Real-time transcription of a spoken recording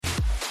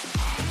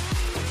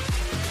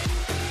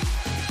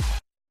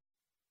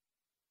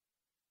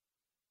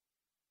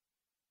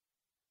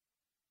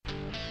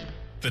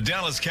The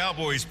Dallas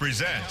Cowboys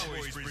present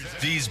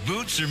These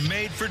Boots Are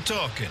Made for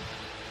Talking,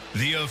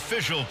 the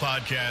official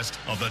podcast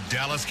of the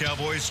Dallas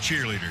Cowboys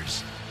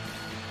cheerleaders.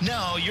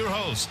 Now your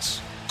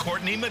hosts,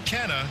 Courtney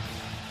McKenna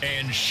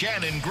and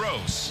Shannon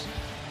Gross.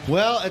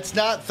 Well, it's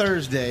not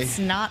Thursday. It's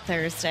not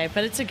Thursday,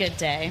 but it's a good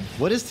day.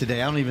 What is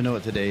today? I don't even know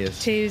what today is.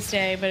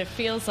 Tuesday, but it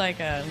feels like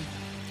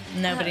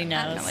nobody knows.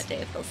 I don't know what day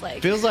it feels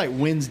like. Feels like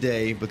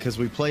Wednesday because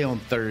we play on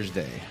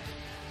Thursday.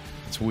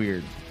 It's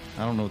weird.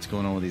 I don't know what's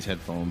going on with these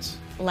headphones.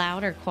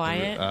 Loud or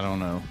quiet? I don't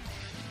know.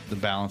 The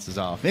balance is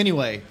off.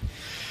 Anyway,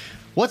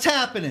 what's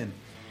happening?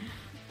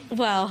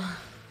 Well,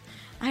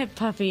 I have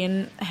puppy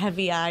and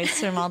heavy eyes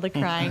from all the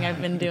crying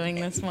I've been doing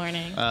this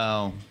morning.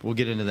 Oh, we'll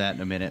get into that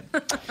in a minute.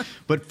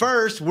 But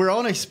first, we're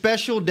on a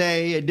special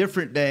day, a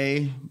different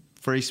day,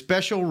 for a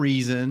special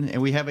reason,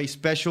 and we have a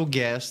special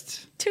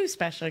guest. Two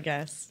special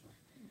guests.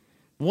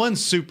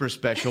 One's super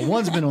special.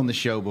 One's been on the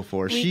show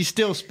before. She's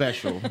still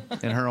special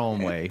in her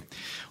own way.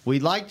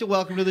 We'd like to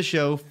welcome to the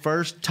show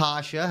first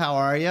Tasha. How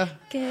are you?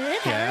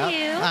 Good. How are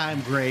you?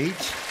 I'm great.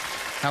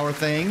 How are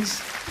things?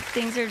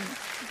 Things are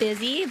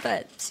busy,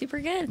 but super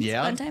good.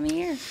 Yeah. It's a fun time of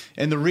year.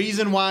 And the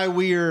reason why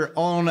we're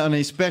on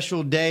a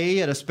special day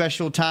at a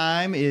special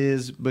time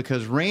is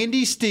because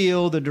Randy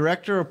Steele, the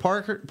Director of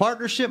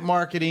Partnership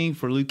Marketing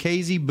for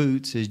Lucchese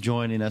Boots, is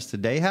joining us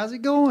today. How's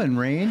it going,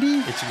 Randy?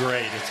 It's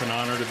great. It's an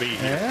honor to be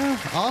here. Yeah,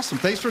 awesome.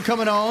 Thanks for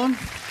coming on.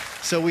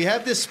 So we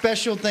have this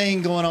special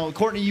thing going on.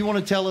 Courtney, you want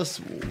to tell us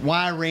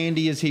why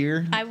Randy is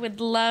here? I would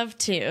love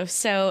to.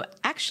 So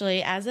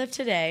actually, as of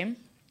today,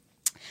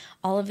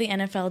 all of the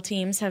NFL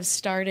teams have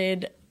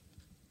started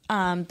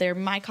their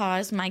My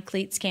Cause, My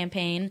Cleats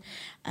campaign,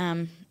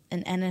 an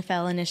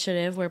NFL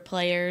initiative where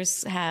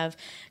players have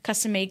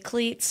custom-made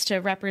cleats to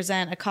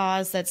represent a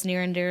cause that's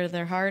near and dear to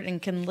their heart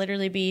and can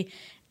literally be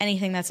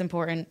anything that's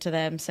important to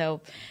them.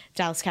 So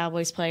Dallas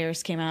Cowboys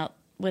players came out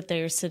with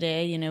theirs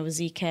today. You know,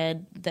 Zeke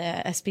had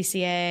the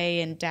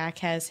SPCA and Dak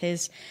has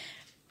his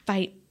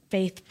Fight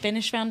Faith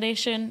Finish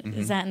Foundation. Mm-hmm.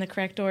 Is that in the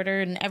correct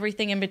order? And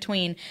everything in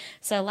between.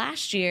 So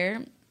last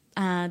year,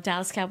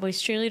 Dallas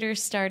Cowboys cheerleaders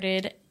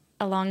started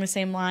along the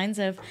same lines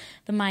of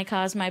the My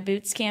Cause, My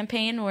Boots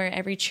campaign, where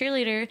every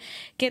cheerleader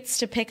gets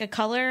to pick a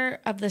color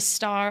of the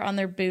star on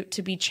their boot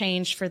to be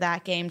changed for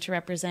that game to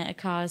represent a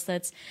cause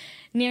that's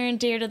near and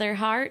dear to their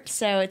heart.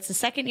 So it's the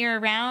second year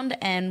around,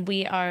 and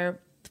we are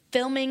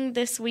filming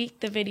this week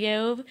the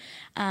video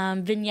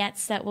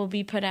vignettes that will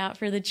be put out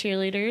for the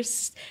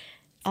cheerleaders,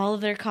 all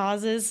of their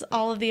causes,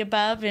 all of the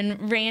above.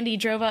 And Randy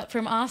drove up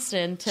from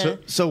Austin to...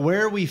 So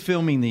where are we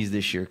filming these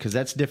this year? Because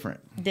that's different.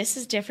 This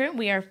is different.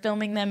 We are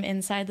filming them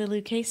inside the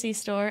Lucchese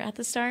store at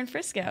the Star in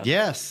Frisco.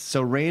 Yes.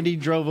 So Randy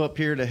drove up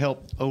here to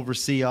help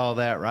oversee all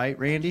that, right,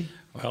 Randy?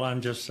 Well,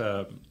 I'm just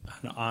an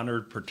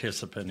honored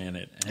participant in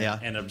it,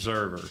 an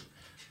observer.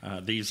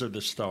 These are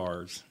the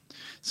stars.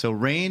 So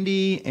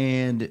Randy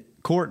and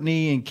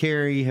Courtney and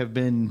Carrie have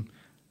been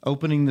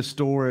opening the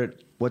store at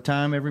what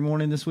time every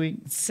morning this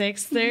week?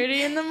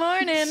 6:30 in the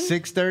morning.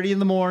 6:30 in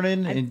the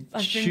morning.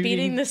 I've been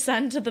beating the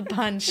sun to the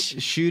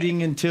punch.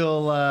 Shooting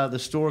until the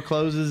store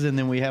closes, and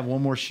then we have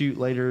one more shoot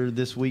later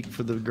this week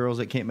for the girls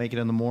that can't make it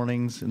in the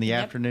mornings, in the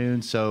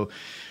afternoon. So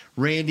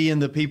Randy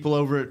and the people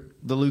over at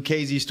the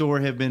Lucchese store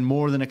have been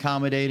more than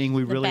accommodating.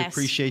 We really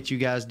appreciate you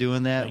guys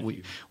doing that.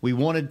 We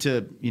wanted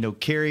to,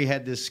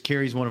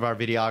 Carrie's one of our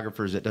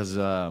videographers that does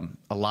a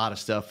lot of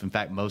stuff. In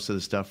fact, most of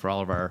the stuff for all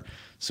of our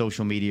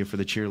social media for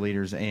the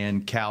cheerleaders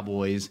and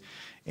Cowboys.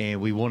 And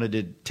we wanted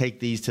to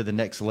take these to the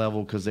next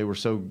level because they were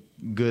so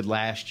good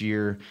last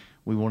year.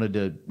 We wanted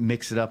to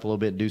mix it up a little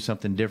bit, do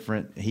something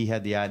different. He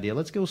had the idea,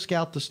 let's go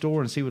scout the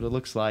store and see what it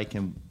looks like.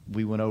 And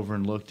we went over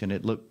and looked, and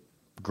it looked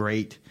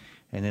great.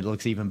 And it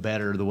looks even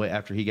better the way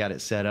after he got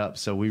it set up.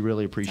 So we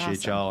really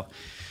appreciate y'all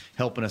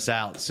helping us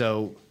out.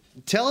 So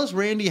tell us,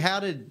 Randy, how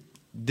did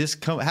this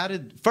come?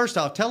 First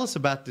off, tell us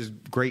about this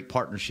great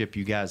partnership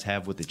you guys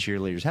have with the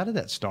cheerleaders. How did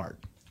that start?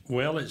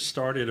 Well, it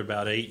started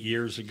about 8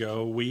 years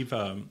ago. We've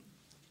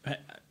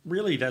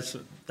really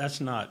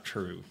that's not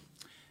true.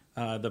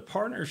 The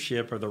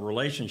partnership or the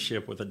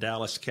relationship with the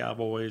Dallas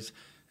Cowboys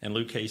and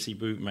Lucchese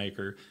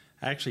Bootmaker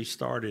actually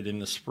started in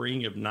the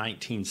spring of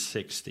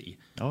 1960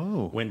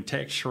 when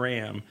Tex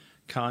Schramm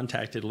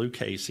contacted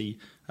Lucchese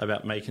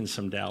about making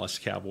some Dallas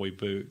Cowboy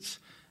boots.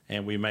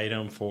 And we made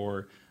them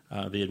for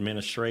the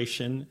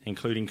administration,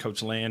 including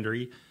Coach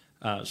Landry,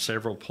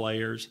 several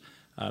players.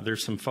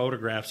 There's some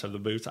photographs of the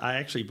boots. I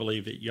actually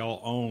believe that y'all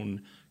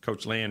own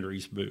Coach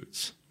Landry's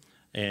boots.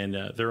 And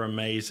they're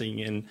amazing.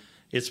 And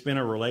it's been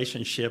a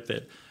relationship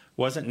that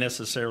wasn't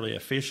necessarily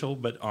official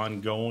but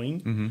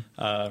ongoing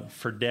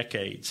for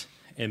decades.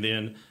 And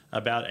then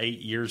about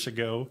 8 years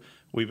ago,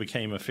 we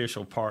became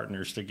official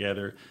partners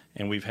together,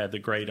 and we've had the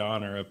great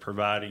honor of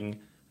providing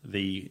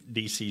the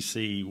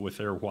DCC with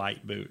their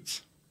white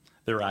boots.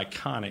 They're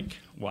iconic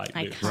white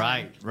boots.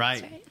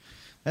 Right.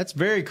 That's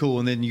very cool.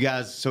 And then you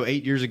guys, so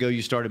 8 years ago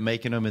you started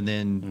making them, and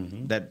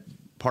then that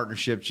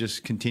partnership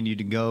just continued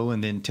to go.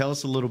 And then tell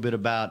us a little bit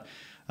about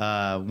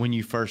when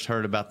you first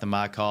heard about the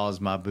My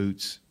Cause, My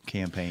Boots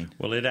campaign.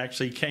 Well, it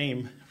actually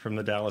came from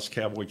the Dallas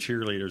Cowboy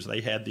cheerleaders. They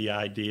had the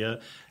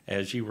idea,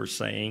 as you were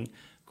saying,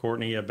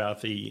 Courtney,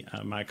 about the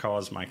My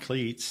Cause, My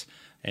Cleats,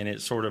 and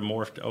it sort of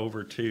morphed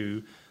over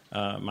to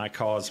My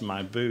Cause,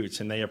 My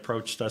Boots, and they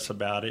approached us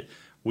about it.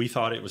 We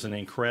thought it was an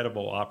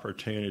incredible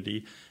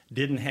opportunity.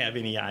 Didn't have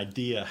any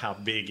idea how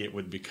big it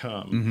would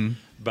become,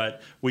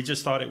 but we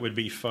just thought it would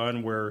be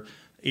fun where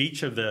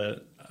each of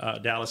the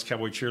Dallas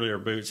Cowboy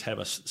cheerleader boots have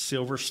a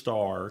silver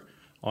star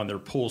on their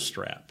pull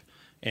strap.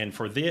 And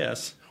for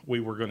this, we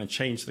were going to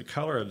change the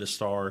color of the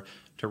star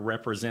to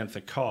represent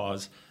the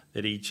cause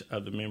that each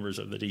of the members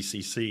of the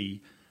DCC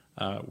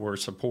were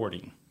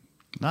supporting.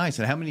 Nice.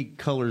 And how many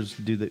colors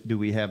do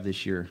we have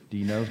this year? Do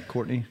you know,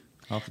 Courtney?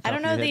 I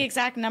don't know the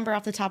exact number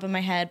off the top of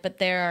my head, but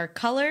there are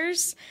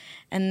colors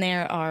and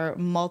there are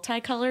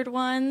multicolored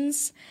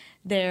ones.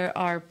 There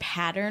are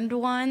patterned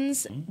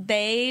ones.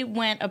 They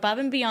went above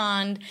and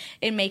beyond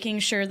in making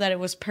sure that it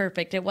was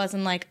perfect. It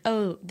wasn't like,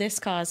 oh, this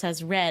cause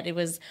has red. It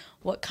was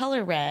what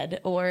color red,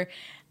 or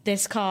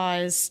this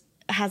cause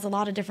has a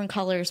lot of different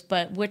colors,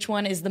 but which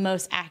one is the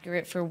most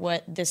accurate for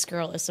what this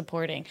girl is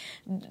supporting?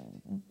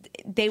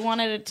 They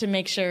wanted to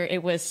make sure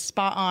it was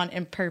spot on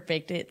and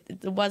perfect. It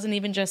wasn't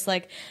even just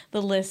like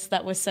the list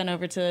that was sent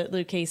over to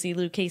Luke Casey.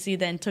 Luke Casey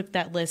then took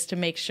that list to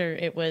make sure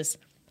it was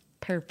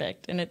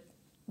perfect. And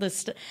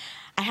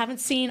I haven't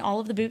seen all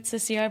of the boots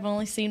this year. I've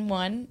only seen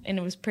one, and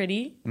it was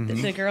pretty.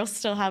 The girls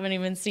still haven't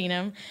even seen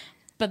them,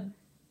 but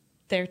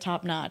they're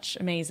top notch,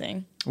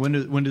 amazing. When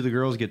do the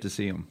girls get to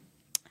see them?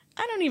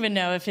 I don't even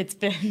know if it's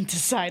been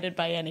decided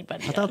by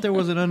anybody. I thought there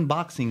was an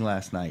unboxing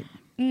last night.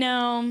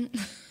 No.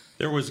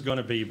 There was going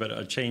to be, but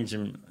a change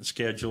in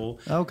schedule.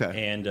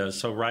 Okay. And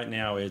so right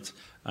now it's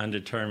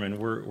undetermined.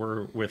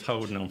 We're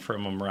withholding them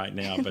from them right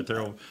now, but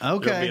there'll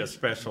be a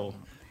special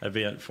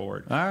event for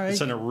it. All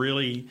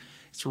right.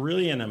 It's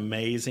really an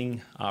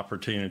amazing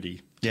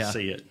opportunity to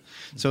see it.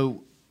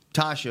 So,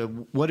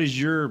 Tasha, what is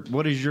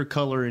your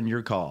color in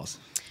your cause?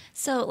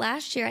 So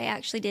last year I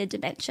actually did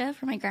dementia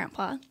for my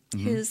grandpa,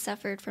 who's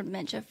suffered from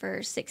dementia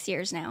for 6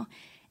 years now.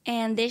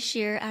 And this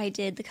year I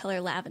did the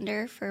color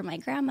lavender for my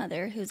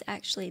grandmother, who's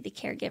actually the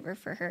caregiver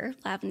for her.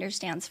 Lavender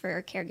stands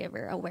for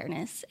caregiver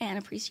awareness and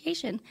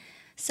appreciation.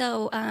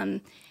 So,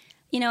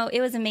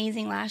 it was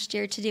amazing last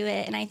year to do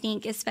it. And I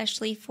think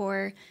especially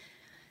for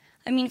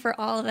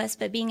all of us,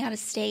 but being out of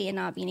state and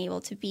not being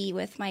able to be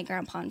with my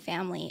grandpa and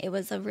family, it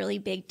was a really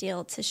big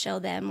deal to show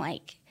them,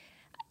 like,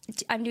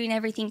 I'm doing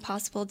everything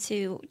possible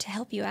to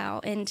help you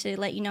out and to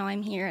let you know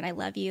I'm here and I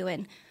love you.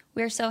 And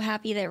we're so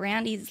happy that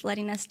Randy's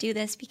letting us do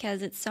this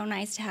because it's so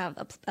nice to have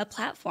a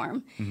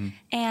platform.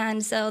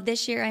 And so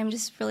this year I'm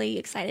just really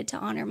excited to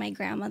honor my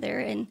grandmother,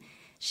 and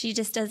she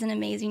just does an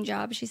amazing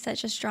job. She's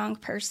such a strong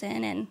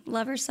person and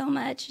love her so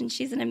much, and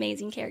she's an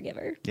amazing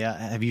caregiver. Yeah.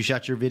 Have you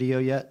shot your video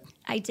yet?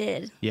 I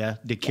did. Yeah.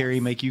 Did Carrie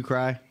make you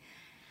cry?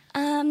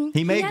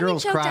 He made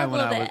girls cry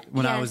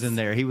when I was in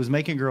there. He was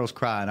making girls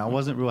cry, and I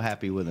wasn't real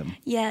happy with him.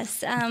 Yes.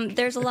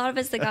 There's a lot of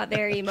us that got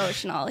very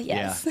emotional.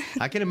 Yes. Yeah.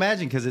 I can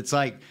imagine, because it's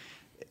like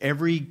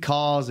every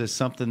cause is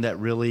something that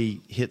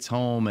really hits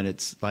home, and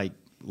it's like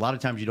a lot of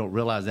times you don't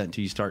realize that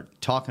until you start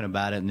talking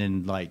about it, and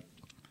then like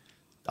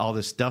all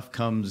this stuff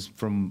comes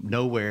from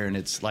nowhere, and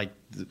it's like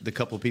the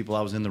couple of people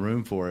I was in the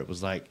room for, it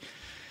was like,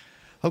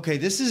 okay,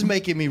 this is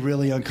making me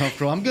really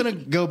uncomfortable. I'm going to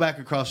go back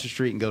across the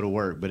street and go to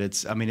work. But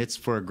it's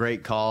for a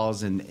great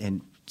cause.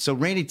 And so,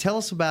 Randy, tell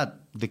us about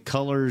the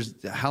colors.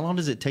 How long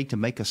does it take to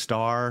make a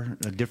star,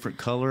 a different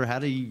color? How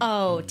do you...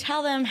 Oh,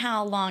 tell them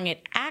how long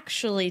it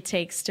actually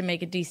takes to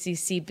make a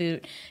DCC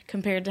boot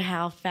compared to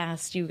how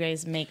fast you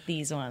guys make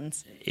these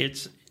ones.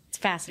 It's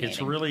fascinating.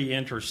 It's really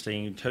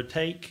interesting to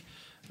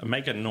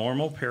make a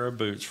normal pair of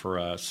boots for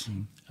us.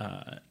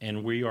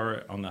 And we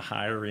are on the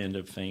higher end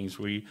of things.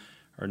 We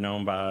are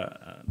known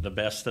by the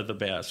best of the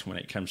best when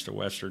it comes to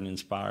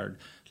Western-inspired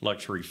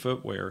luxury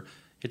footwear.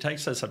 It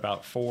takes us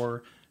about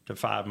 4 to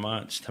 5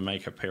 months to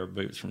make a pair of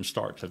boots from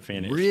start to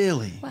finish.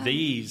 Really? Wow.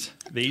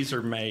 These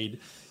are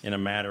made in a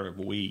matter of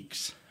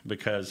weeks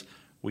because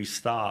we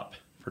stop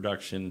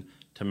production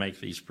to make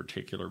these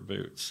particular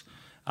boots.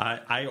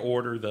 I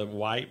order the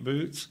white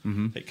boots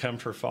that come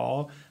for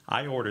fall.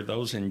 I order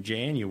those in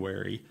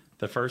January,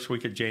 the first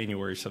week of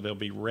January, so they'll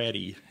be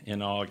ready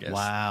in August.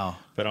 Wow.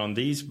 But on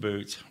these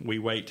boots, we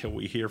wait till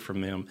we hear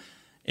from them.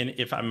 And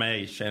if I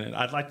may, Shannon,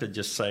 I'd like to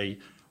just say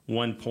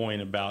one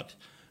point about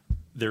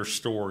their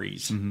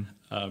stories.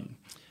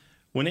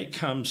 When it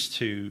comes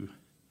to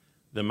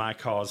the My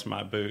Cause,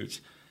 My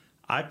Boots,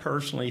 I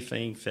personally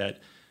think that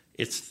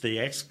it's the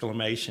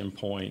exclamation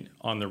point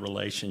on the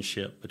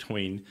relationship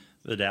between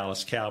the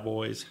Dallas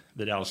Cowboys,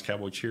 the Dallas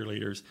Cowboy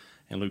cheerleaders,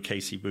 and Luke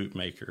Casey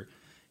Bootmaker.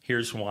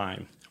 Here's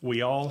why.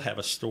 We all have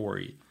a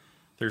story.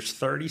 There's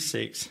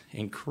 36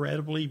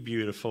 incredibly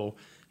beautiful,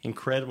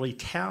 incredibly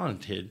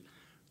talented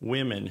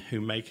women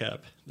who make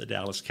up the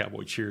Dallas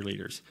Cowboy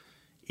cheerleaders.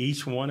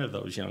 Each one of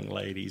those young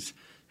ladies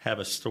have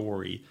a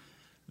story.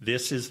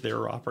 This is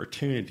their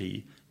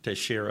opportunity to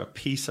share a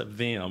piece of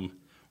them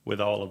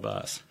with all of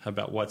us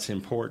about what's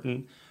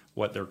important,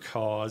 what their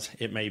cause.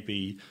 It may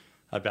be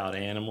about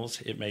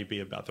animals. It may be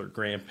about their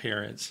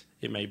grandparents.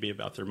 It may be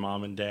about their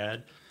mom and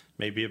dad,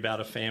 maybe about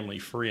a family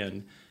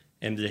friend.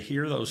 And to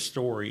hear those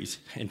stories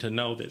and to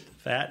know that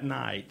that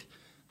night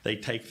they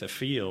take the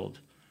field,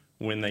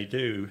 when they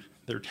do,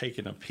 they're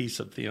taking a piece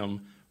of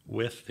them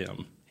with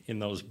them in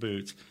those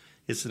boots.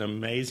 It's an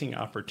amazing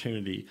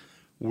opportunity.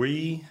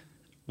 We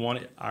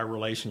want our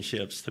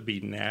relationships to be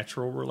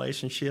natural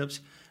relationships,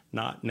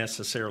 not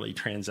necessarily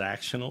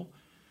transactional.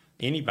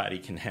 Anybody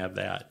can have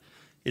that.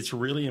 It's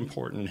really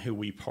important who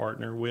we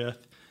partner with,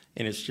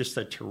 and it's just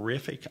a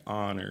terrific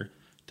honor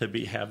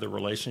to have the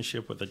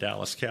relationship with the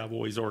Dallas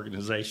Cowboys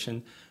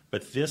organization.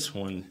 But this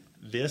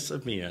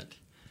event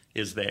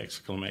is the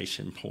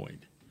exclamation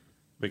point,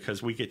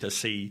 because we get to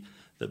see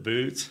the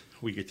boots,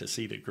 we get to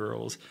see the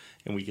girls,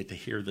 and we get to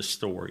hear the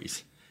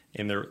stories.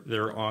 And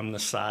they're on the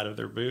side of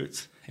their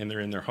boots, and they're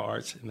in their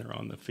hearts, and they're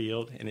on the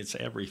field, and it's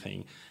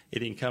everything.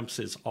 It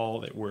encompasses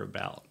all that we're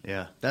about.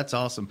 Yeah, that's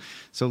awesome.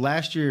 So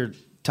last year,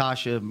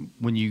 Tasha,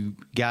 when you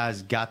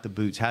guys got the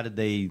boots, how did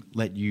they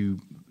let you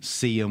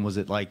see them? Was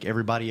it like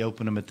everybody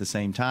opened them at the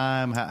same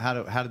time?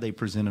 How did they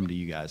present them to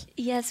you guys?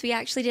 Yes, we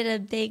actually did a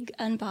big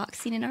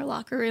unboxing in our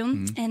locker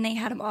room, and they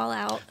had them all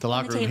out. The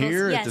locker room tables.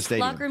 here yes, at the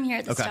stadium? Locker room here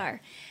at the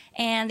Star.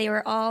 And they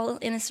were all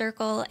in a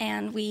circle,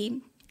 and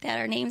we had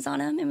our names on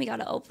them, and we got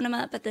to open them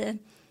up at the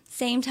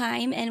same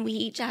time, and we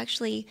each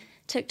actually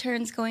took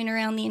turns going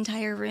around the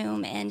entire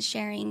room and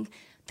sharing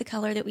the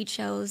color that we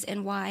chose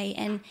and why.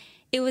 And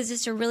it was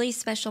just a really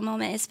special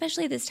moment,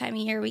 especially this time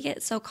of year. We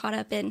get so caught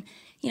up in,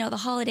 the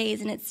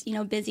holidays, and it's,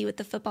 busy with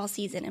the football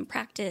season and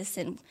practice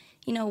and,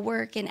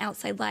 work and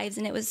outside lives.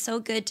 And it was so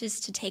good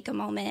just to take a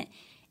moment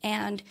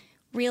and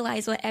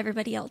realize what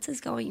everybody else is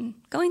going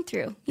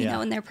through, you know,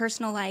 in their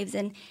personal lives.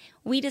 And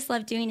we just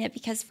love doing it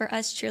because for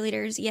us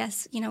cheerleaders,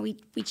 yes,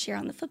 we cheer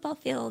on the football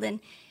field, and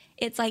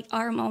it's like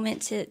our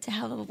moment to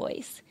have a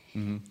voice,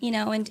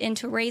 and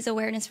to raise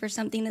awareness for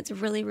something that's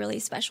really, really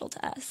special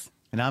to us.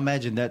 And I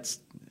imagine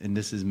and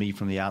this is me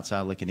from the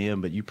outside looking in,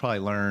 but you probably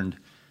learned,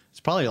 it's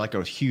probably like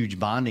a huge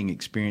bonding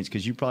experience,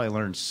 because you probably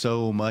learned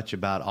so much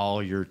about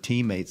all your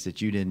teammates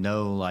that you didn't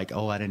know, like,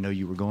 oh, I didn't know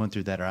you were going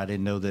through that, or I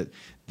didn't know that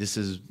this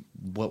is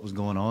what was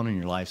going on in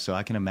your life. So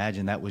I can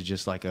imagine that was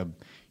just like a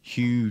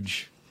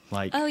huge,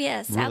 like, oh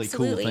yes, really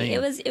absolutely. cool thing.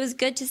 It was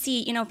good to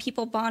see,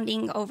 people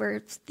bonding over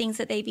things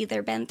that they've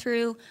either been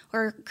through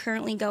or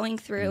currently going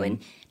through, and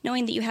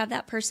knowing that you have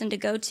that person to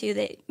go to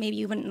that maybe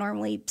you wouldn't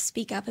normally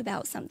speak up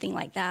about something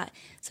like that.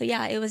 So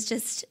yeah, it was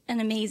just an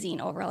amazing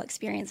overall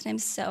experience, and I'm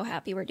so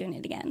happy we're doing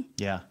it again.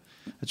 Yeah,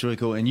 that's really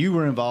cool. And you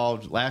were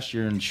involved last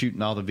year in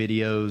shooting all the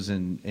videos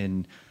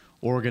and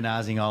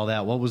organizing all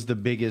that. What was the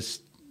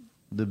biggest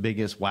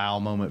wow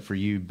moment for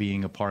you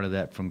being a part of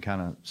that from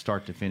kind of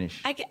start to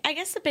finish? I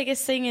guess the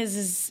biggest thing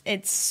is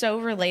it's so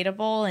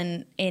relatable,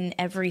 and in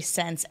every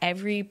sense.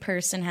 Every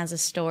person has a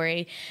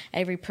story.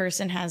 Every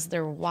person has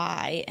their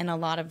why, and a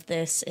lot of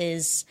this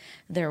is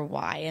their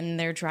why and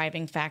their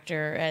driving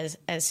factor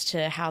as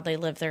to how they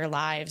live their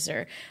lives,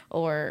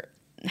 or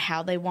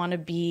how they want to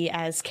be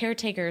as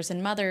caretakers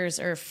and mothers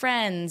or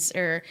friends,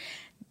 or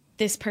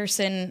this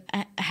person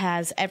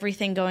has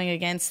everything going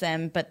against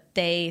them, but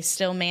they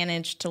still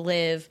manage to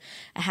live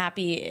a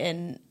happy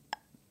and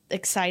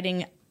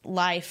exciting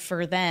life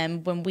for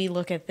them. When we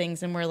look at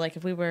things and we're like,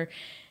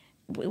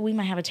 we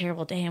might have a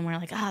terrible day and we're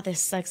like, this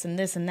sucks and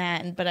this and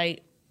that. But I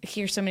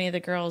hear so many of the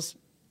girls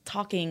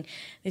talking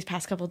these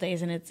past couple of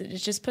days, and it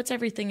just puts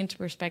everything into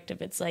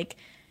perspective. It's like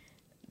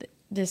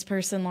this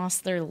person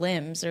lost their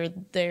limbs, or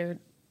they're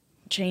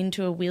chained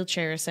to a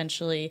wheelchair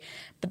essentially,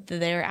 but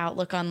their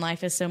outlook on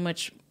life is so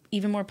much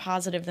even more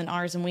positive than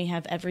ours, and we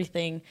have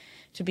everything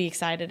to be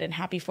excited and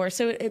happy for.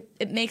 So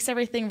it makes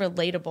everything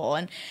relatable.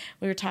 And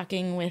we were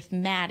talking with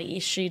Maddie.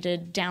 She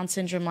did Down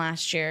syndrome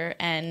last year,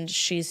 and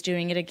she's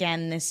doing it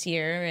again this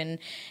year. And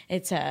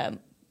it's a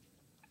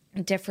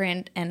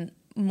different and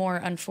more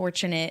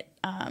unfortunate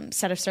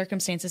set of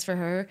circumstances for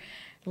her.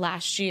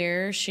 Last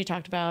year, she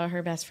talked about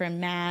her best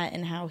friend, Matt,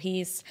 and how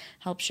he's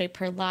helped shape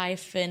her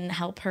life and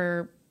help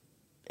her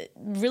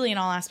really in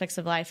all aspects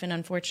of life. And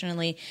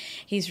unfortunately,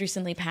 he's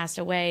recently passed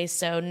away.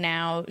 So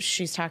now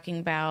she's talking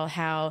about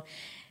how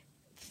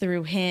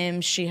through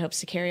him, she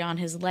hopes to carry on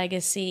his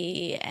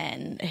legacy,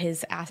 and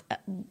his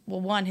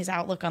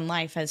outlook on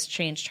life has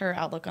changed her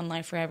outlook on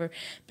life forever.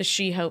 But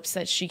she hopes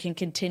that she can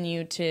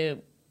continue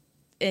to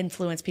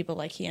influence people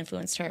like he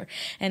influenced her.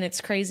 And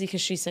it's crazy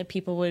because she said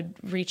people would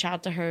reach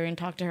out to her and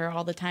talk to her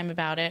all the time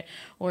about it.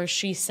 Or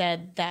she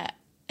said that,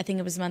 I think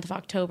it was the month of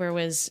October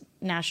was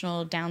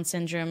National Down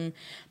Syndrome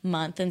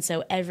Month. And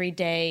so every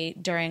day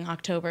during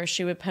October,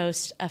 she would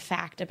post a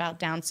fact about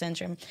Down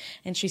syndrome.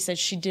 And she said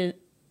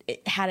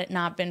had it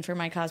not been for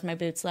My Cause, My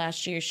Boots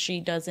last year,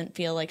 she doesn't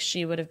feel like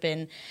she would have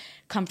been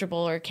comfortable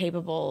or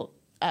capable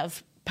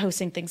of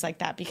posting things like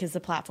that, because the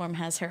platform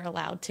has her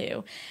allowed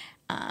to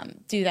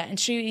do that. And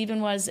she even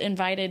was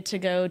invited to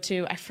go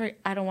to,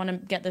 I don't want to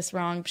get this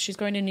wrong, but she's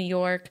going to New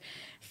York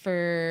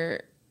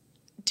for...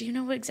 Do you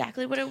know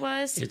exactly what it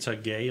was? It's a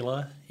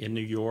gala in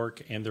New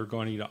York, and they're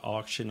going to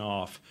auction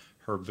off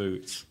her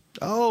boots.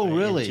 Oh,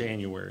 really? In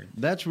January.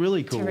 That's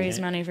really cool. To raise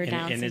money for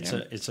Down and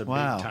syndrome. it's a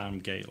Wow. big time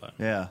gala.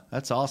 Yeah,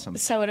 that's awesome.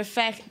 So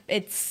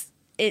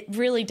it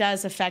really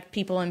does affect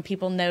people, and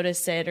people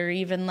notice it. Or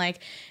even like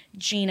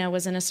Gina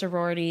was in a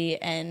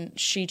sorority and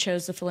she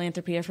chose the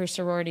philanthropy of her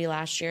sorority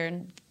last year,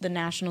 and the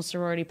national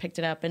sorority picked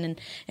it up and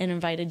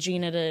invited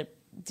Gina to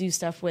do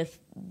stuff with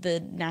the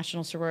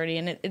national sorority.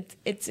 And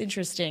it's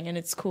interesting and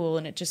it's cool,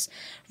 and it just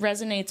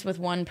resonates with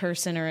one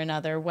person or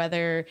another,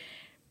 whether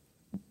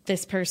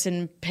this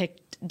person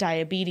picked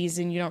diabetes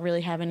and you don't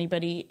really have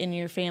anybody in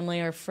your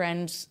family or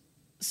friends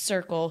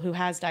circle who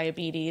has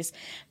diabetes.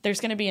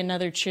 There's going to be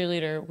another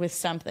cheerleader with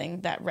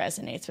something that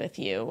resonates with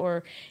you.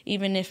 Or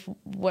even if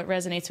what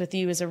resonates with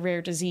you is a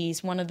rare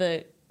disease. One of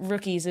the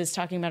rookies is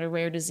talking about a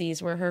rare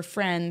disease where her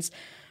friends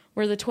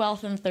were the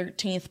 12th and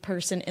 13th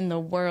person in the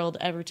world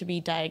ever to be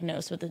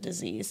diagnosed with a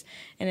disease.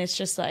 And it's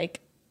just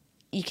like,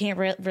 you can't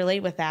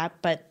relate with that,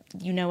 but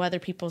you know other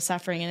people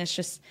suffering, and it's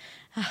just,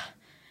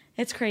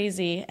 it's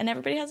crazy. And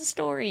everybody has a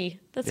story.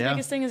 That's the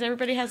biggest thing, is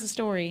everybody has a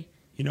story.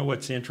 You know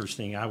what's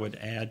interesting, I would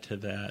add to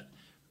that,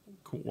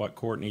 what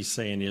Courtney's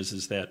saying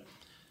is that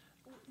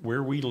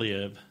where we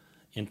live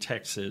in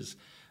Texas,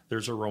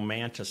 there's a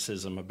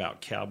romanticism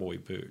about cowboy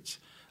boots,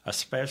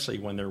 especially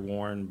when they're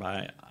worn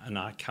by an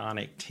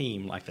iconic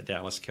team like the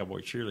Dallas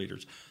Cowboy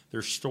Cheerleaders.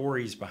 There's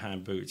stories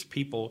behind boots.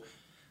 People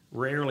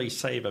rarely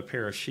save a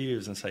pair of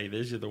shoes and say,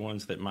 these are the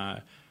ones that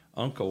my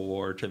uncle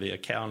wore to the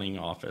accounting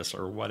office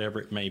or whatever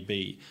it may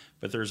be.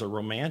 But there's a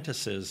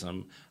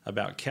romanticism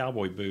about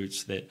cowboy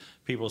boots that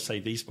people say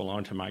these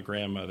belong to my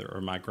grandmother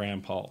or my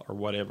grandpa or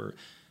whatever.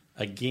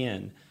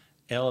 Again,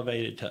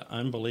 elevated to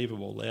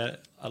unbelievable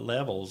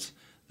levels.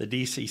 The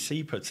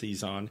DCC puts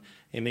these on,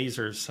 and these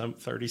are some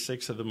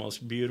 36 of the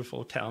most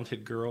beautiful,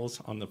 talented girls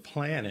on the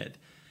planet.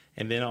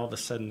 And then all of a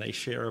sudden they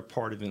share a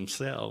part of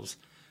themselves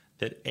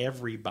that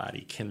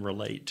everybody can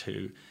relate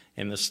to,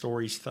 and the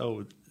story's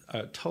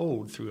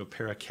told through a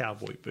pair of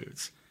cowboy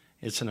boots.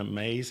 It's an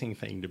amazing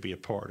thing to be a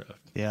part of.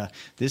 Yeah,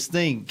 this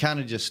thing kind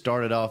of just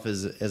started off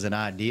as an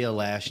idea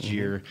last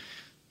year,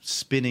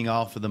 spinning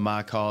off of the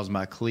My Cause,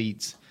 My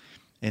Cleats.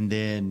 And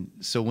then,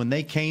 so when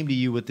they came to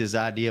you with this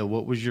idea,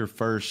 what was your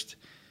first,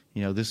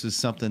 this is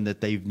something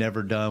that they've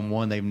never done.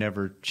 One, they've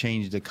never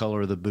changed the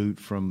color of the boot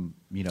from,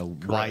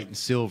 white and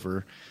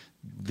silver.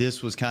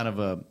 This was kind of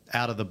a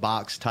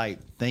out-of-the-box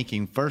type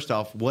thinking. First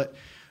off, what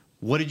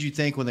did you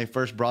think when they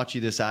first brought you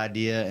this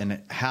idea,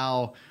 and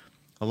how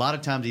a lot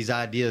of times these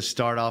ideas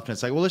start off and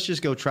it's like, well, let's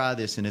just go try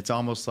this. And it's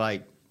almost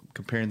like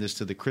comparing this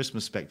to the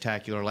Christmas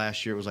Spectacular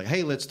last year. It was like,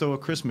 hey, let's throw a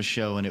Christmas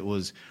show. And it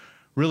was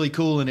really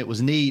cool and it was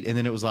neat. And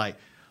then it was like,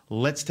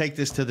 let's take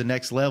this to the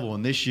next level.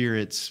 And this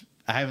year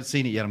I haven't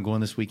seen it yet. I'm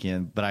going this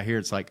weekend, but I hear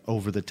it's like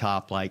over the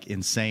top, like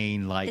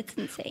insane, like it's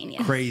insane,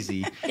 yes.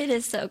 Crazy. It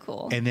is so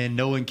cool. And then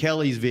knowing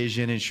Kelly's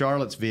vision and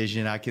Charlotte's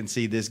vision, I can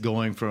see this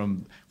going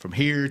from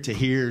here to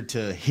here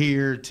to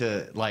here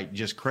to like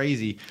just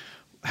crazy.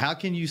 How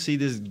can you see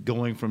this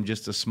going from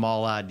just a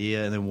small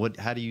idea, and then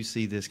how do you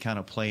see this kind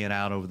of playing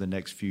out over the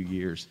next few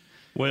years?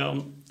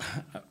 Well,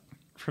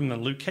 from the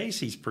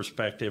Lucchese's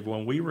perspective,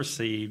 when we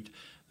received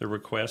the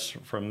request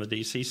from the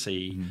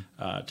DCC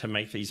to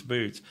make these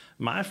boots,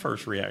 my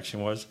first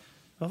reaction was,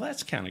 well,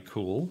 that's kind of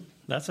cool.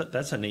 That's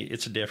a neat,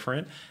 it's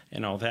different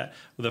and all that.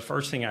 Well, the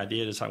first thing I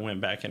did is I went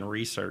back and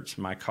researched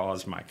My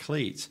Cause, My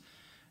Cleats,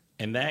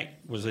 and that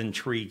was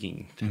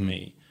intriguing to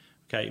me.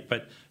 Okay,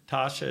 but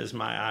Tasha is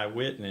my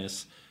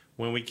eyewitness.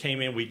 When we came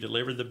in, we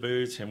delivered the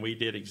boots, and we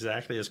did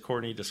exactly as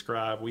Courtney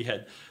described. We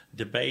had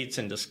debates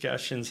and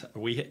discussions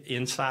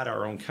inside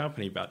our own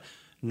company about,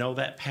 no,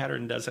 that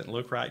pattern doesn't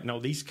look right. No,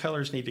 these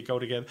colors need to go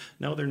together.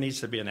 No, there needs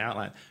to be an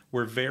outline.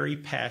 We're very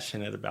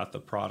passionate about the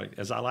product.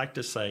 As I like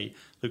to say,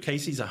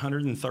 Lucchese's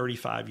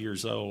 135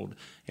 years old,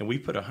 and we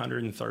put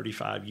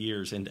 135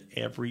 years into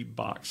every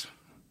box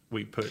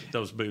we put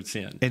those boots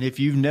in. And if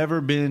you've never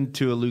been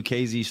to a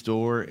Lucchese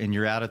store and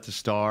you're out at the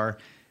Star,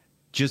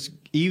 just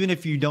even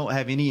if you don't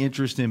have any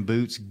interest in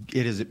boots,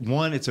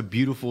 it's a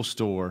beautiful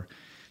store.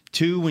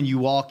 Two, when you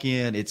walk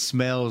in, it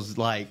smells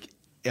like,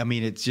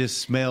 it just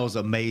smells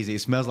amazing.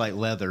 It smells like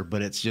leather,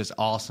 but it's just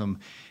awesome.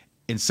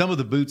 And some of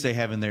the boots they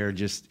have in there are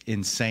just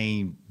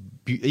insane.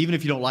 Even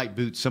if you don't like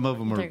boots, some of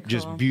them are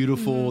just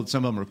beautiful.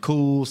 Some of them are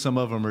cool. Some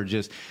of them are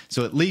just,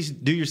 so at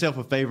least do yourself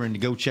a favor and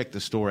go check the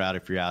store out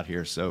if you're out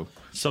here. So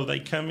they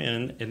come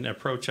in and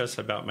approach us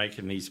about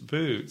making these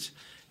boots,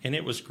 and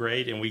it was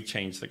great. And we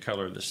changed the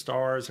color of the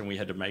stars, and we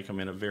had to make them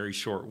in a very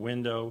short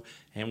window,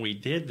 and we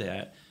did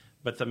that.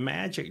 But the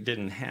magic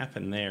didn't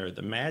happen there.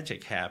 The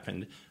magic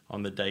happened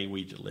on the day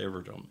we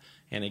delivered them.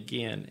 And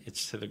again,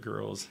 it's to the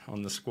girls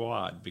on the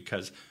squad,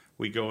 because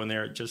we go in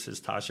there, just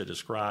as Tasha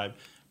described,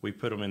 we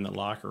put them in the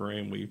locker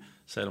room, we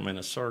set them in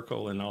a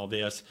circle and all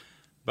this.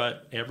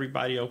 But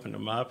everybody opened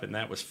them up, and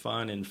that was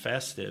fun and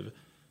festive.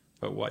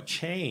 But what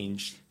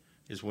changed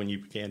is when you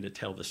began to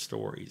tell the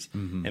stories.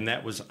 And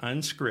that was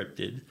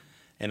unscripted.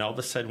 And all of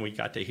a sudden we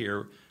got to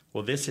hear,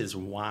 well, this is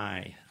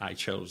why I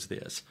chose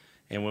this.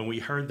 And when we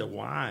heard the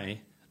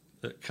why,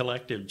 the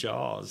collective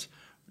jaws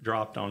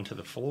dropped onto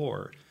the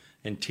floor.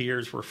 and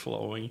tears were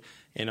flowing.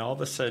 And all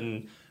of a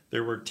sudden,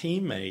 there were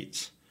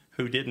teammates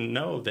who didn't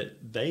know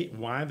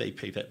why they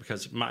picked that,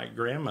 because my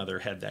grandmother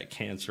had that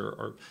cancer,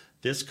 or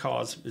this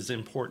cause is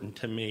important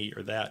to me,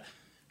 or that.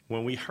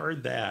 When we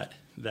heard that,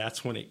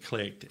 that's when it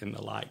clicked and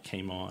the light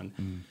came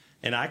on.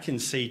 And I can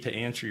see, to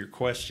answer your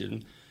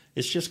question,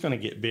 it's just going to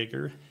get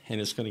bigger and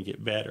it's going to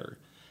get better.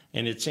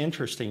 And it's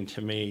interesting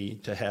to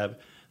me to have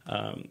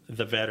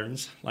the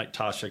veterans like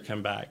Tasha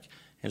come back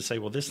and say,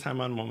 well, this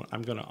time I'm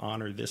going to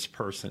honor this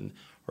person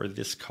or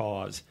this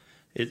cause.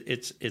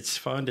 It's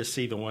fun to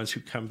see the ones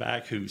who come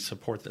back who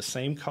support the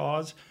same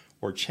cause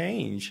or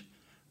change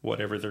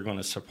whatever they're going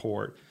to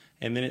support.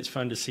 And then it's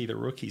fun to see the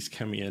rookies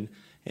come in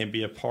and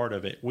be a part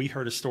of it. We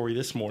heard a story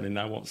this morning,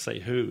 I won't say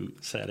who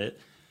said it,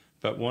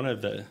 but one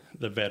of the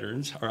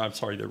veterans, or I'm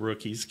sorry, the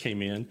rookies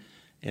came in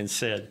and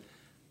said,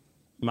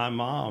 my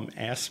mom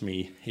asked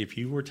me, if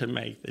you were to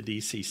make the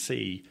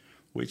DCC,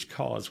 which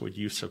cause would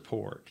you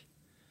support?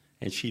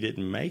 And she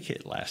didn't make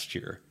it last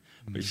year,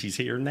 but she's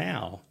here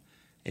now.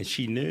 And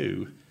she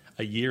knew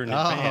a year in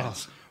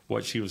advance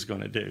what she was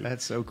going to do.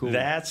 That's so cool.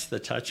 That's the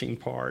touching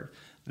part.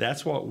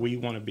 That's what we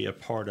want to be a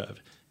part of.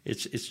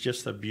 It's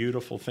just a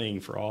beautiful thing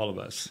for all of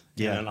us,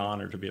 and an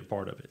honor to be a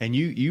part of it. And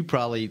you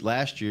probably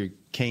last year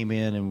came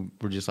in and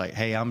were just like,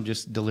 hey, I'm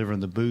just delivering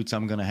the boots.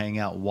 I'm going to hang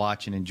out,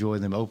 watch, and enjoy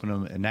them, open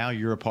them. And now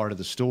you're a part of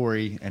the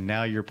story, and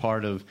now you're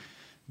part of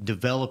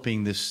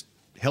developing this,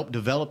 help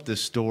develop this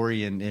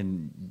story,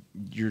 and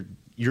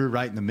you're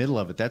right in the middle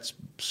of it. That's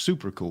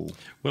super cool.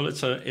 Well,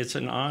 it's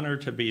an honor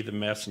to be the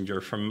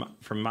messenger. From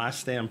my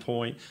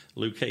standpoint,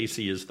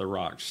 Lucchese is the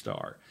rock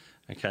star.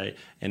 Okay,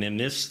 and in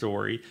this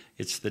story,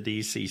 it's the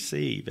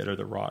DCC that are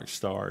the rock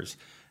stars,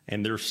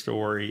 and their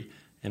story,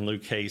 and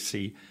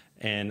Lucchese,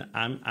 and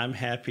I'm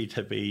happy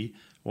to be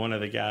one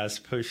of the guys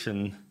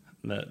pushing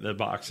the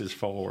boxes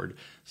forward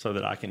so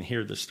that I can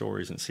hear the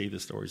stories and see the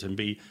stories and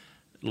be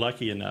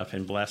lucky enough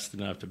and blessed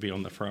enough to be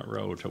on the front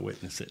row to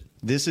witness it.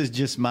 This is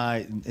just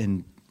my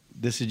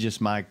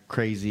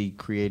crazy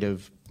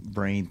creative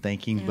brain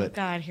thinking. But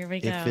God, here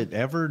we go. If it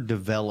ever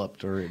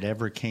developed or it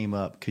ever came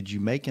up, could you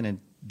make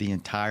the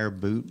entire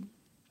boot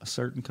a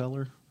certain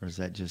color, or is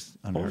that just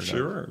unheard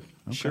of?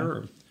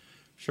 Sure.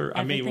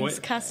 I mean, everything's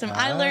custom.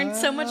 I learned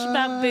so much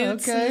about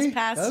boots in this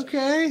past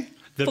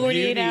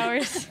 48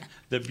 hours.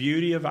 The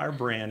beauty of our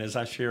brand, as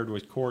I shared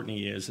with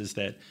Courtney, is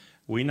that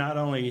we not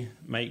only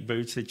make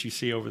boots that you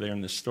see over there in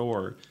the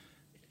store.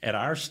 At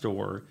our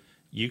store,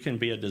 you can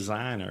be a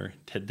designer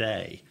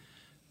today,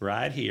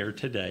 right here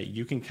today.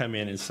 You can come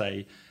in and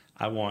say,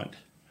 I want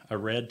a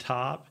red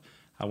top,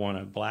 I want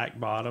a black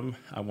bottom,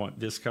 I want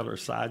this color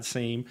side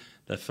seam,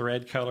 the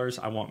thread colors,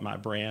 I want my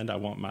brand, I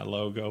want my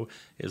logo.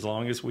 As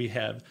long as we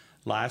have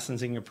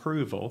licensing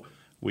approval,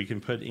 we can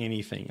put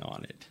anything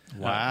on it.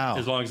 Wow.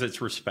 As long as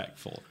it's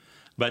respectful.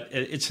 But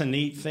it's a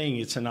neat thing.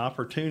 It's an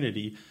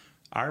opportunity.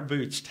 Our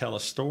boots tell a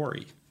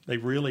story. They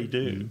really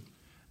do.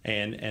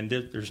 And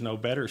there's no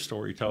better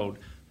story told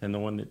than the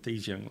one that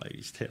these young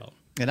ladies tell.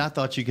 And I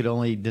thought you could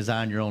only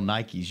design your own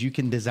Nikes. You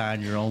can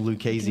design your own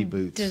Lucchese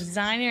boots.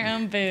 Design your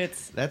own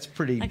boots. That's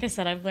pretty. Like I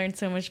said, I've learned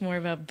so much more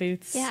about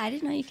boots. Yeah, I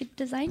didn't know you could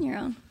design your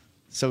own.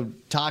 So,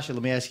 Tasha,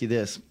 let me ask you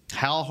this.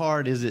 How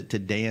hard is it to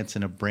dance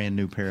in a brand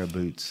new pair of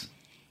boots?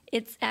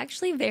 It's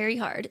actually very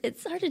hard.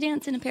 It's hard to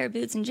dance in a pair of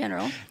boots in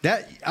general.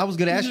 That I was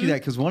going to ask you that,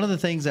 because one of the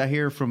things I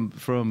hear from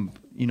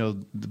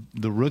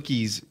the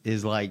rookies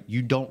is like,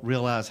 you don't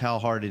realize how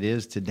hard it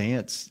is to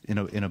dance in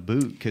a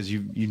boot because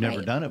you've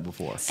never done it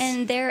before.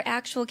 And they're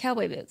actual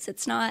cowboy boots.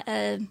 It's not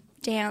a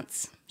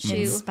dance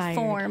shoe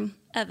form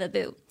of a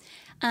boot.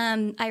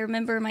 I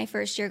remember my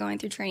first year going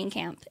through training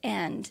camp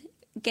and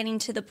getting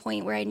to the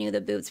point where I knew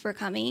the boots were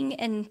coming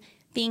and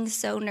being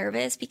so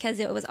nervous because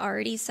it was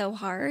already so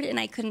hard and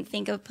I couldn't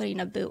think of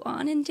putting a boot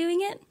on and doing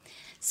it.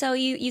 So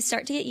you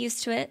start to get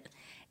used to it,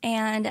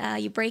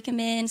 and you break them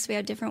in. So we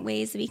have different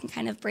ways that we can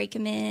kind of break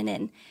them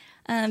in.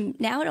 And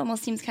now it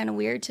almost seems kind of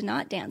weird to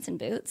not dance in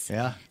boots.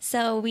 Yeah.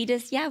 So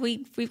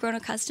we've grown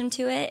accustomed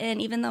to it.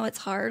 And even though it's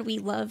hard, we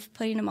love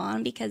putting them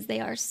on because they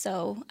are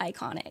so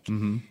iconic.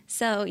 Mm-hmm.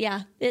 So,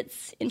 yeah,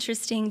 it's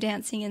interesting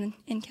dancing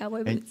in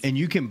cowboy boots. And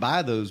you can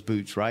buy those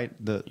boots, right?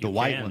 The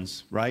white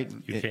ones, right?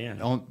 You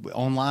can.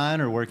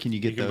 Online, or where can you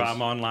get those? You can buy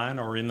them online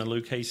or in the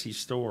Lucchese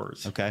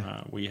stores. Okay.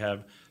 We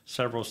have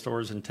several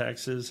stores in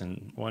Texas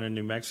and one in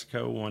New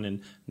Mexico, one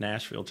in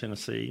Nashville,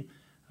 Tennessee.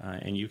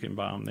 And you can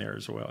buy them there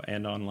as well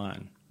and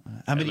online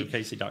at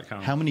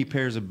Lucchese.com. How many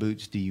pairs of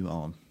boots do you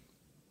own?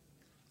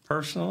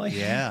 Personally?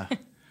 Yeah.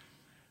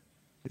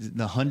 Is it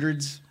the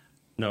hundreds?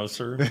 No,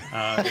 sir.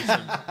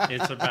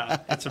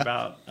 It's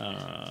about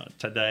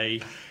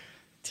today.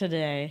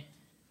 Today.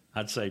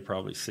 I'd say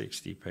probably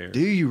 60 pairs.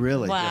 Do you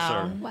really? Wow. Yes,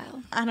 sir.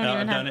 Wow. I don't even I've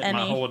have done it any.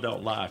 my whole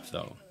adult life,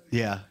 though.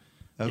 Yeah.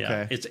 Okay.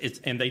 Yeah. It's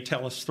and they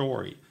tell a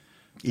story.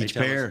 Each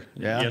pair.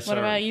 Yeah. Yes, What sir.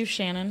 about you,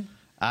 Shannon?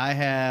 I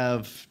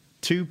have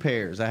 2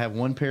 pairs. I have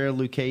one pair of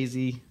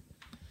Lucchese,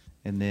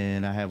 and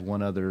then I have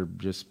one other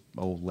just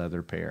old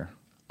leather pair.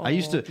 I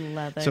used to.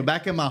 Leather. So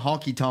back in my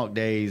honky tonk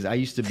days, I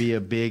used to be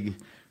a big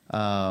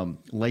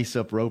lace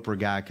up roper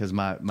guy because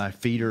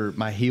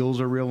my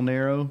heels are real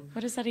narrow.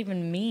 What does that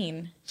even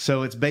mean?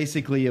 So it's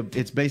basically a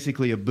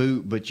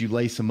boot, but you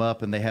lace them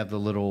up and they have the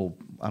little,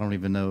 I don't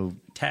even know,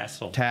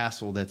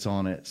 tassel that's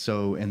on it.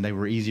 So, and they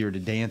were easier to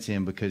dance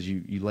in because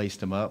you laced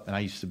them up. And I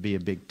used to be a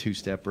big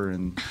two-stepper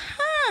and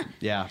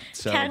yeah.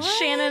 So Catch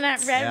Shannon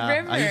at Red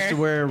River. I used to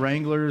wear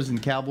Wranglers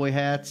and cowboy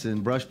hats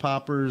and brush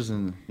poppers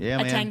and a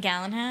man.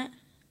 10-gallon hat?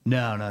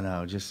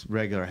 No, just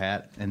regular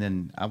hat. And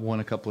then I won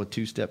a couple of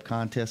two-step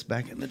contests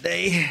back in the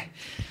day.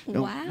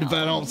 Wow. If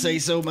I don't say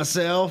so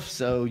myself.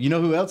 So you know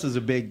who else is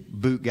a big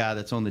boot guy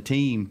that's on the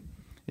team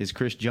is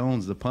Chris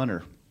Jones, the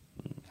punter.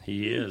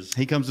 He is.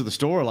 He comes to the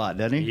store a lot,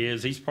 doesn't he? He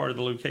is. He's part of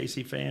the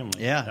Lucchese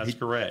family. Yeah. That's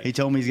correct. He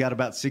told me he's got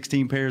about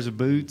 16 pairs of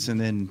boots, and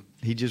then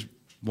he just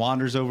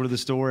wanders over to the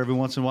store every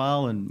once in a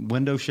while and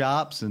window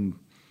shops and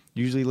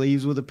usually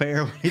leaves with a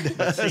pair when he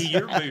does. See,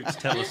 your boots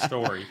tell a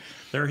story.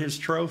 They're his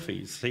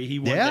trophies. See, he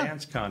won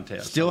dance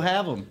contests. Still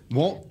have them.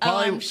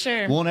 I'm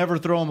sure. Won't ever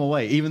throw them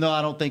away, even though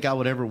I don't think I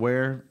would ever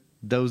wear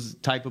those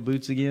type of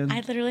boots again.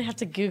 I literally have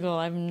to Google.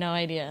 I have no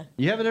idea.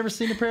 You haven't ever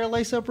seen a pair of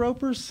lace-up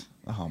ropers?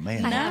 Oh,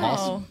 man. No. They're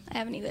awesome. I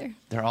haven't either.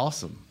 They're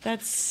awesome.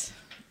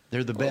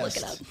 They're the We'll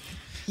best. look it up.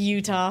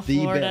 Utah, The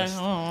Florida. best.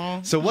 Oh.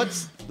 So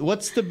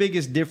what's the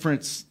biggest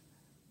difference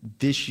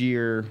this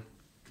year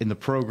in the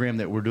program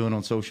that we're doing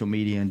on social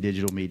media and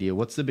digital media?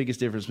 What's the biggest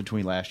difference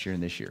between last year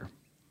and this year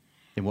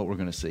and what we're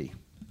going to see?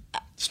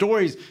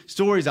 Stories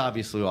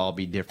obviously will all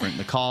be different.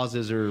 The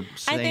causes are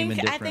same and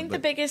different. I think the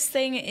biggest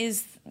thing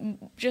is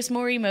just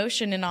more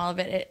emotion in all of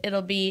it.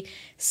 It'll be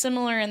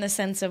similar in the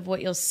sense of what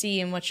you'll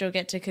see and what you'll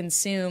get to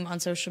consume on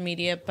social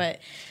media, but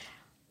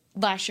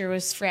last year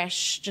was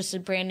fresh, just a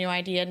brand new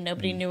idea.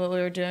 Nobody knew what we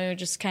were doing. We were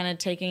just kind of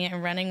taking it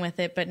and running with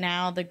it. But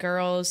now the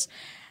girls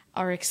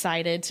are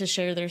excited to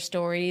share their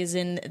stories,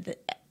 and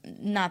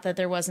not that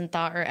there wasn't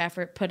thought or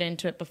effort put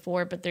into it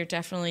before, but there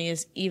definitely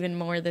is even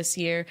more this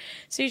year.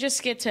 So you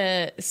just get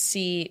to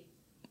see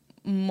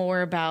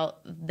more about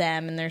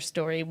them and their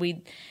story.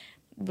 We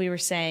were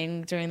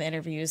saying during the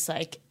interviews,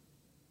 like,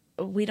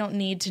 we don't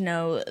need to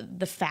know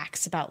the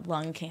facts about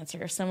lung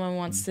cancer. If someone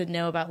wants to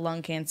know about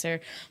lung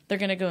cancer, they're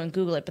going to go and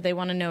Google it, but they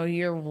want to know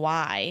your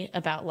why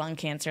about lung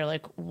cancer.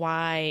 Like,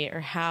 why or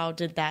how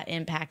did that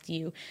impact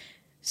you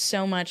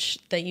so much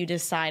that you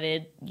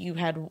decided you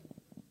had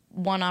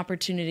one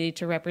opportunity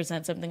to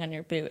represent something on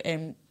your boot,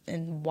 and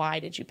why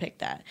did you pick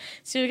that?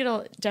 So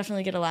you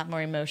definitely get a lot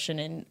more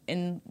emotion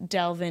and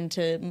delve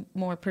into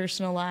more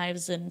personal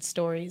lives and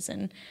stories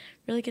and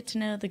really get to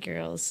know the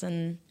girls.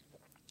 And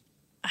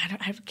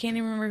I can't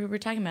even remember who we're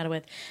talking about it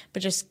with,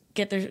 but just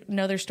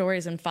know their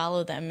stories and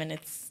follow them, and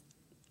it's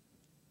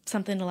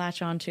something to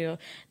latch on to,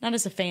 not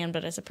as a fan,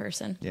 but as a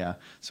person. Yeah.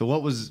 So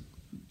what was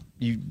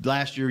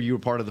last year? You were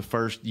part of the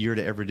first year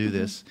to ever do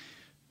this.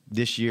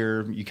 This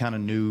year, you kind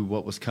of knew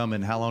what was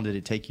coming. How long did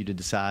it take you to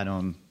decide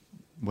on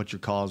what your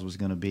cause was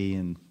going to be,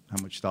 and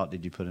how much thought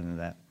did you put into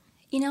that?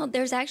 You know,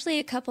 there's actually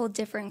a couple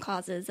different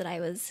causes that I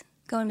was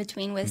going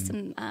between with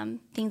some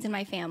things in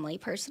my family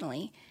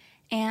personally.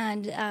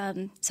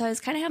 And so I was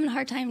kind of having a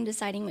hard time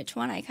deciding which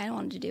one. I kind of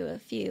wanted to do a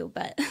few,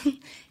 but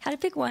had to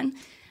pick one.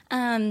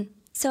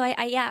 So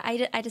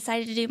I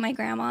decided to do my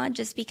grandma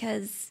just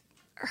because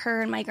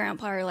her and my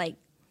grandpa are like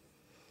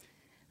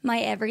my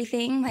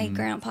everything. My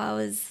grandpa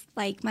was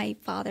like my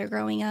father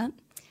growing up,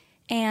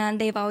 and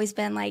they've always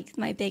been like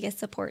my biggest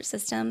support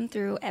system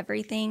through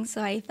everything.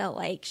 So I felt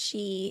like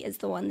she is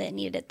the one that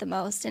needed it the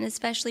most, and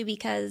especially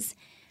because,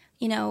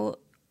 you know,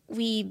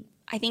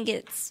 I think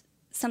it's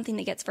something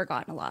that gets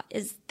forgotten a lot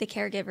is the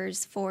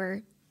caregivers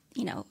for,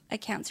 you know, a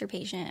cancer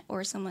patient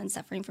or someone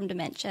suffering from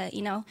dementia.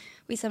 You know,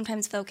 we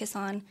sometimes focus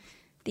on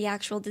the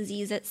actual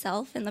disease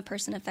itself and the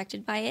person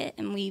affected by it,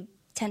 and we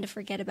tend to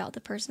forget about the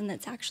person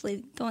that's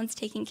actually the ones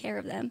taking care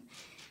of them.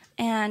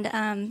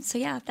 And so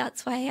yeah,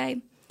 that's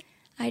why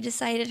I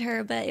decided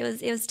her, but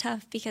it was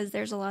tough because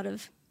there's a lot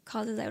of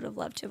causes I would have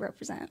loved to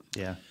represent.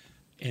 Yeah.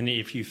 And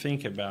if you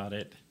think about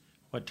it,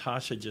 what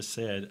Tasha just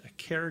said, a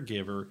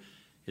caregiver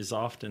is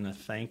often a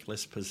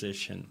thankless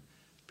position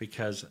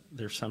because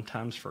they're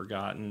sometimes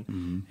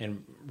forgotten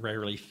and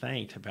rarely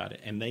thanked about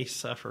it, and they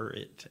suffer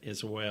it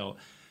as well.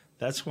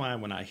 That's why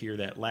when I hear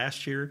that,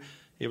 last year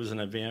it was an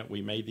event.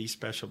 We made these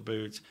special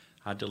boots.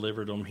 I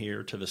delivered them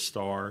here to the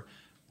Star.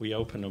 We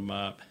opened them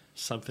up.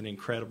 Something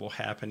incredible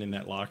happened in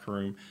that locker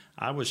room.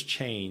 I was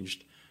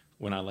changed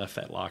when I left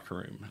that locker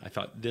room. I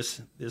thought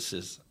this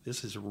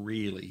is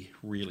really,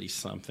 really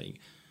something.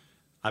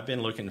 I've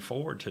been looking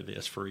forward to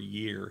this for a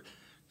year,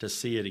 to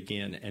see it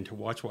again and to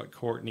watch what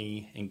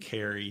Courtney and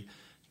Carrie,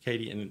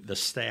 Katie, and the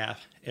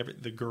staff,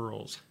 the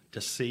girls,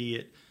 to see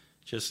it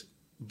just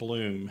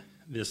bloom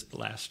this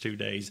last 2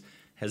 days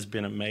has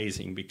been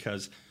amazing,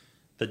 because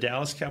the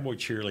Dallas Cowboy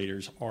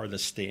cheerleaders are the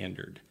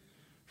standard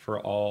for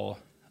all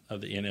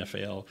of the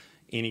NFL.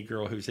 Any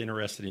girl who's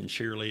interested in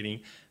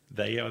cheerleading,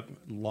 they have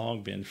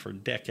long been for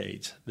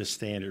decades the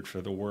standard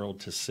for the world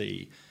to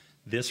see.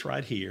 This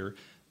right here,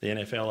 the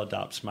NFL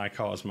adopts My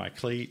Cause, My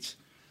Cleats.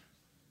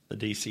 The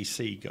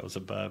DCC goes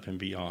above and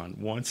beyond,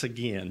 once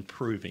again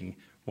proving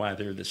why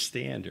they're the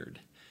standard.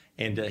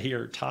 And to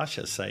hear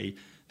Tasha say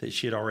that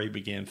she had already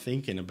began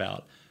thinking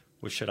about,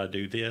 well, should I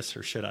do this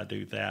or should I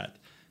do that?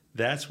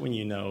 That's when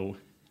you know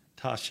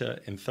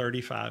Tasha and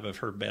 35 of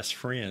her best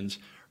friends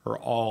are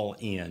all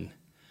in.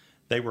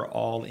 They were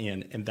all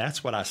in. And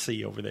that's what I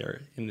see over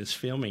there in this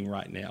filming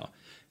right now,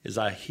 is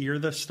I hear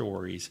the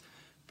stories,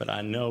 but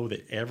I know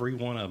that every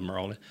one of them are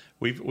all in.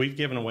 We've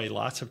given away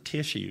lots of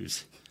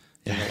tissues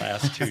in the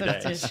last 2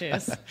 days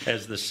tissues.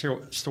 as the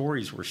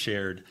stories were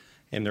shared,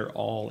 and they're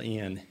all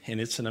in. And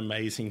it's an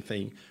amazing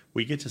thing.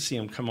 We get to see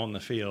them come on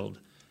the field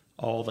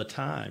all the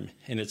time,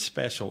 and it's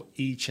special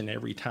each and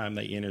every time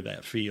they enter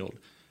that field.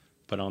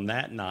 But on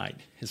that night,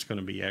 it's going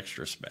to be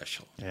extra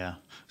special. Yeah.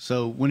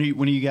 So when are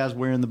you guys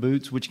wearing the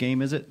boots? Which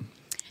game is it?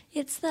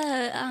 It's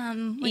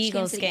the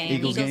Eagles game.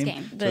 Eagles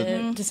game.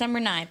 The December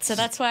 9th. So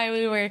that's why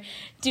we were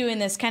doing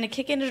this, kind of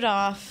kicking it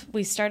off.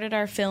 We started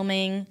our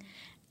filming.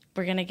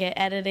 We're going to get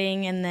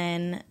editing, and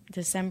then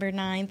December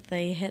 9th,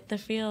 they hit the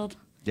field.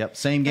 Yep,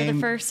 same game. For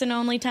the first and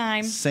only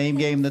time. Same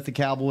game that the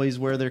Cowboys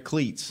wear their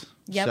cleats.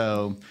 Yep.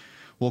 So,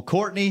 well,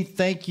 Courtney,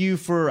 thank you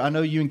I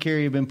know you and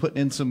Carrie have been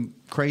putting in some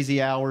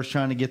crazy hours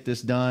trying to get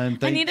this done.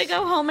 I need to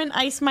go home and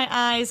ice my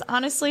eyes.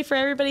 Honestly, for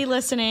everybody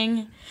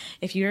listening,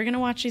 if you're going to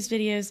watch these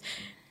videos,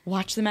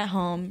 watch them at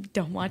home.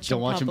 Don't watch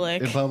them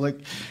in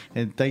public.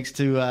 And thanks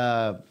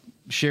to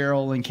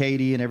Cheryl and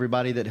Katie and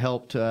everybody that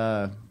helped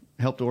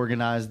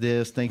organize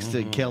this. Thanks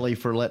to Kelly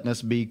for letting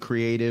us be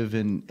creative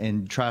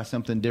and try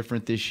something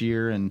different this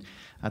year. And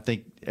I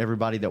think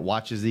everybody that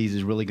watches these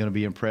is really going to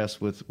be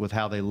impressed with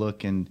how they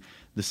look and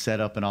the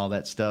setup and all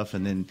that stuff.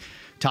 And then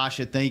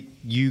Tasha, thank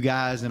you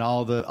guys and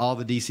all the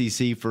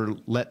DCC for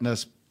letting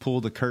us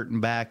pull the curtain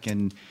back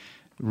and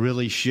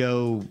really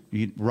show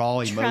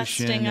raw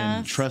emotion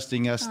and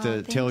trusting us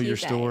to tell your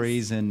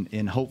stories.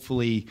 And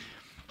hopefully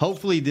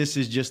this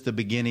is just the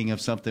beginning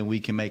of something we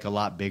can make a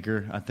lot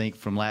bigger. I think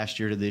from last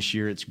year to this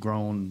year, it's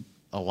grown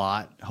a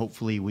lot.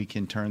 Hopefully we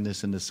can turn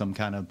this into some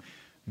kind of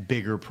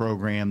bigger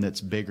program that's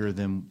bigger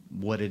than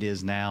what it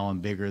is now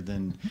and bigger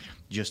than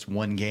just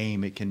one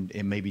game.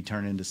 It maybe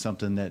turn into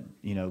something that,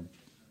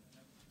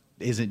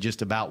 isn't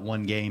just about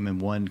one game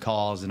and one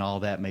cause and all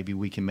that. Maybe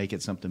we can make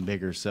it something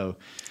bigger. So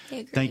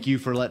thank you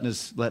for letting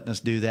us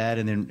do that.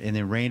 And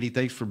then Randy,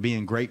 thanks for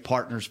being great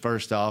partners.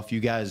 First off, you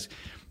guys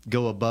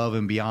go above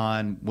and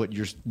beyond what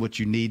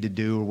you need to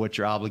do or what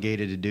you're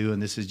obligated to do. And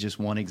this is just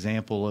one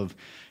example of,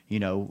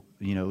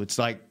 it's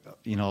like,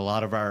 a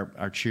lot of our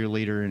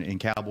cheerleader and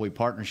Cowboy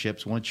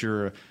partnerships. Once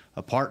you're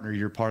a partner,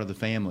 you're part of the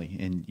family.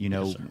 And,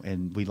 Yes,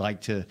 and we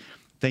like to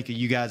think of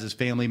you guys as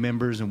family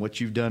members, and what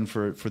you've done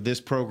for this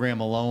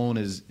program alone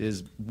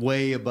is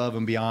way above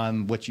and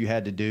beyond what you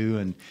had to do.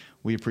 And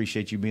we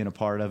appreciate you being a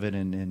part of it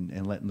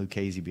and letting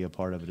Lucchese be a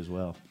part of it as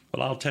well.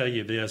 Well, I'll tell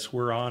you this.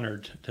 We're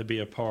honored to be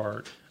a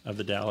part of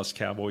the Dallas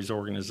Cowboys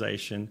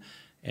organization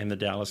and the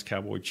Dallas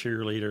Cowboy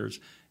cheerleaders.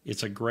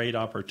 It's a great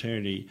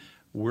opportunity.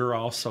 We're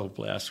also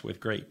blessed with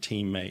great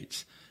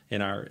teammates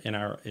in our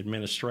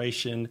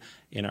administration,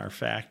 in our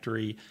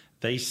factory.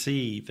 They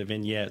see the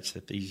vignettes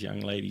that these young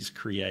ladies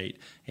create,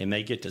 and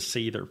they get to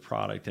see their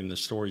product and the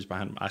stories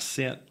behind them. I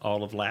sent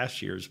all of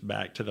last year's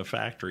back to the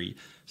factory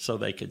so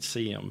they could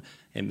see them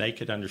and they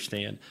could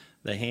understand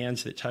the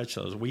hands that touch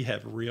those. We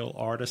have real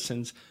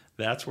artisans.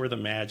 That's where the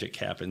magic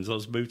happens.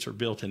 Those boots are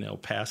built in El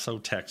Paso,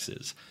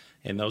 Texas,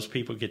 and those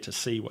people get to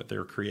see what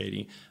they're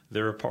creating.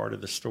 They're a part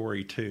of the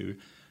story, too.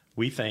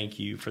 We thank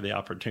you for the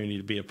opportunity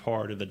to be a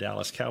part of the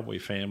Dallas Cowboy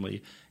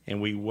family, and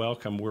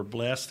we're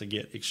blessed to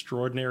get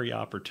extraordinary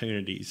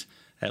opportunities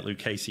at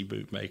Lucchese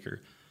Bootmaker.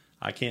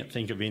 I can't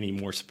think of any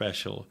more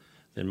special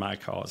than my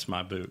cause,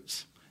 my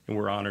boots, and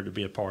we're honored to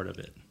be a part of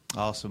it.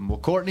 Awesome. Well,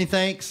 Courtney,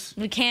 thanks.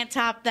 We can't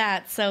top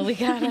that, so we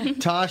got to.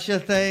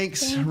 Tasha,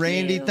 thanks.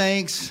 Randy,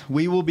 thanks.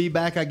 We will be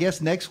back, I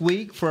guess, next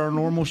week for our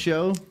normal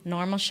show.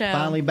 Normal show.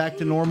 Finally back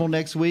to normal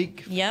next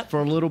week. Yep. For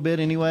a little bit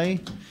anyway.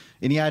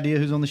 Any idea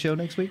who's on the show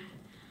next week?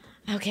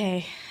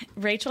 Okay.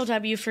 Rachel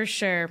W. for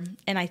sure,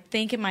 and I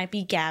think it might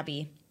be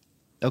Gabby.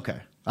 Okay.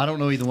 I don't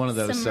know either one of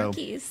those. Some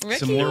rookies.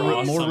 Some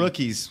more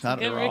rookies.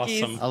 Good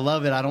rookies. Awesome. I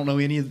love it. I don't know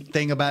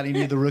anything about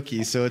any of the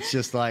rookies, so it's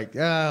just like,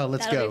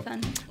 let's That'll go. be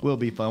fun. We'll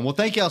be fun. Well,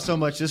 thank y'all so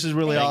much. This is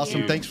really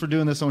awesome. you. Thanks for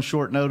doing this on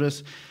short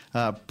notice.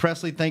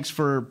 Presley, thanks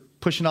for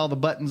pushing all the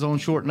buttons on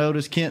short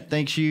notice. Kent,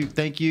 thank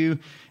you.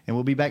 And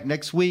we'll be back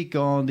next week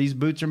on These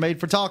Boots Are Made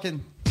for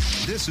Talking.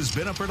 This has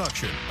been a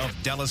production of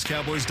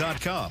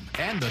DallasCowboys.com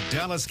and the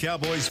Dallas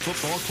Cowboys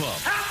Football Club.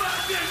 How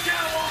about this,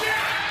 Cowboys?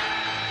 Yeah!